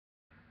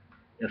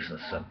It's a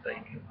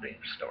something being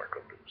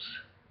historical news.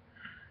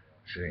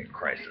 Syrian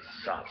crisis,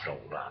 Assad's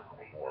hold on to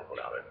a war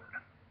without it.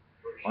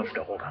 Wants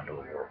to hold on to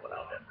a war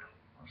without it.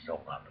 Wants to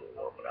hold on to a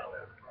war without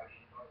it.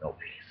 No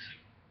peace.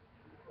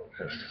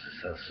 Says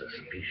there's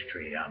a peace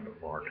treaty on the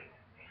board.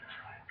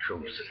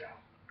 Truce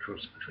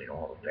between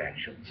all the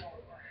factions.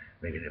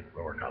 Maybe they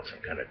will work out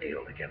some kind of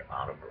deal to get him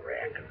out of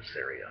Iraq and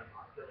Syria.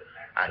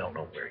 I don't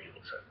know where he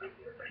was at,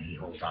 but he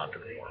holds on to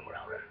the war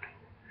without it.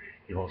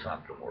 He holds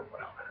on to the war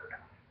without it.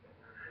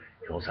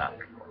 He holds on to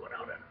the war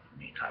without it.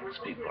 Meantime, his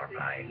people are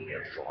dying,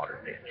 being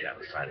slaughtered, being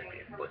genocided,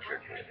 being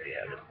butchered, being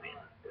beheaded,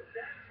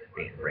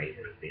 being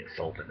raped, being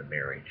sold into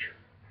marriage.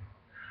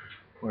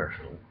 Where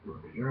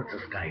does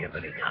this guy have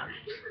any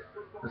conscience?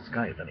 This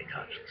guy have any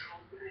conscience?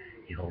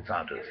 He holds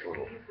on to this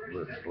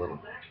little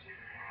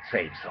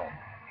safe zone.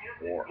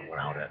 War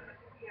without it.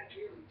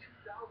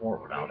 War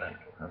without it.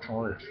 That's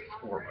all it is.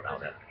 It's war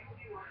without it.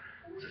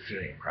 It's a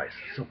Syrian crisis.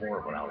 It's a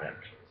war without end.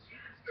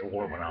 It's a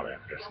war without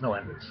end. There's no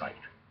end in sight.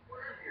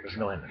 There's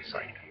no end in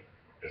sight.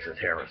 As the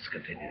terrorists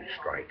continue to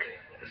strike,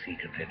 as he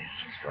continues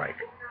to strike,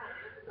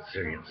 the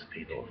Syrians,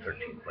 people,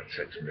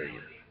 13.6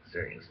 million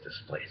Syrians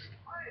displaced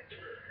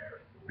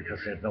because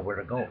they have nowhere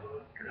to go.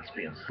 They're just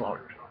being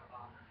slaughtered.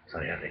 So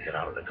they have to get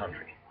out of the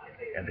country.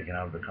 They have to get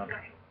out of the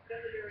country.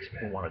 These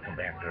people want to come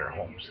back to their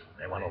homes.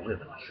 They want to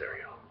live in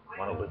Syria. They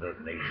want to live in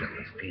a nation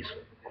that's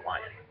peaceful,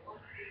 quiet,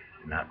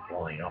 not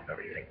blowing up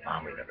everything,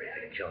 bombing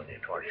everything, killing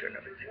and torturing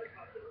everything.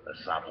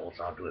 Assad holds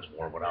on to his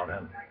war without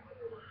him.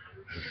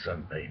 This is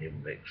something even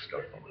big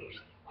stuff on news.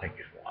 Thank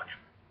you for watching.